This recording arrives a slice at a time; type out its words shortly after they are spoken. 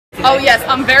Oh yes,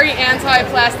 I'm very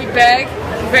anti-plastic bag.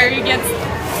 Very against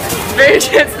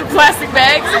the plastic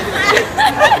bags.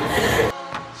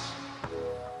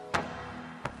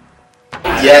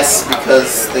 Yes,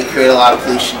 because they create a lot of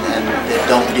pollution and they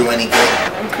don't do any good.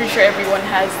 I'm pretty sure everyone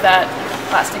has that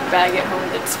plastic bag at home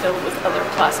that's filled with other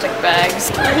plastic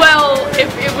bags. Well, if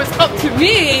it was up to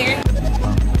me,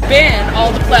 ban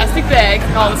all the plastic bags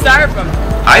and all the styrofoam.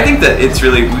 I think that it's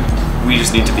really, we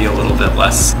just need to be a little bit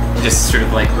less just sort of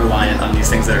like reliant on these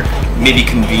things that are maybe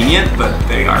convenient, but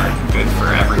they aren't good for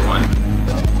everyone.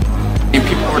 If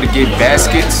people were to get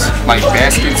baskets, like put their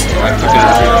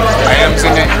items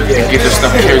in it and get their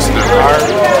stuff carried to their car,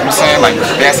 you know what I'm saying? Like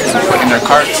baskets and put in their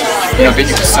carts, you know, then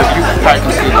you probably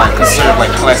could like consider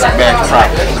like plastic bags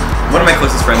properly. One of my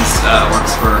closest friends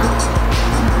works for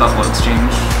Buffalo Exchange,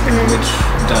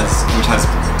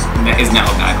 is now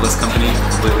a bagless company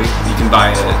completely. You can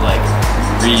buy a like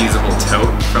reusable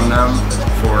tote from them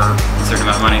for a certain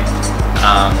amount of money.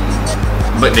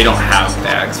 But they don't have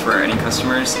bags for any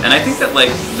customers, and I think that like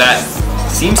that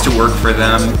seems to work for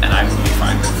them, and I would be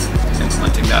fine with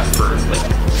implementing that for like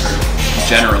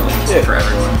generally for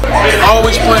everyone.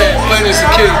 Always plan as a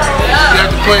kid. You have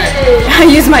to plan. I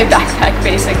use my backpack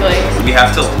basically. We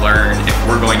have to learn if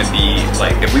we're going to be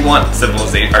like, if we want our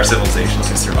civilization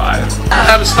to survive.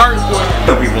 Have a starting point.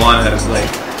 We want to like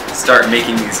start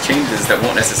making these changes that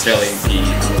won't necessarily be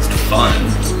the most fun,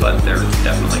 but they're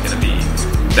definitely going to be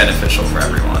beneficial for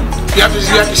everyone. You have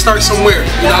to start somewhere,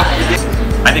 you know?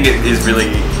 I think it is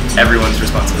really everyone's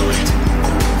responsibility to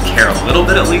care a little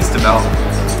bit at least about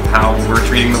how we're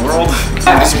treating the world.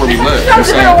 And this is where we live, you know what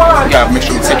I'm saying? We gotta make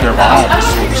sure we take care of our home, this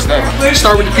is where we stay.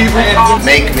 Start with the people.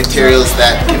 Make materials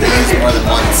that can be used more than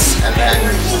once, and then,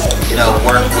 you know,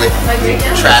 work with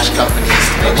trash companies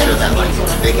to make sure that like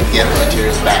they can get the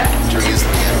materials back to reuse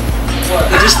them again.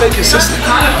 And just stay consistent.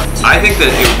 I think that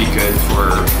it would be good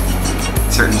for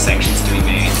certain sanctions to be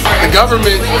made. The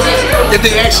government, if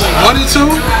they actually wanted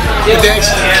to, if they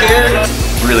actually cared,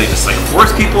 really just like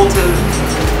force people to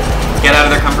get out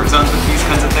of their comfort zones with these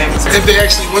kinds of things. If they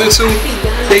actually wanted to,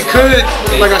 they could,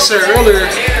 like I said earlier,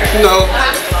 you know,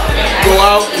 go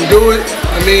out and do it.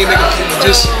 I mean, they could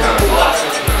just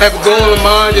have a goal in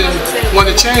mind and want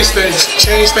to change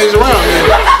things around.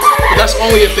 But that's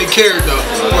only if they cared though,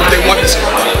 or if they wanted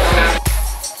to.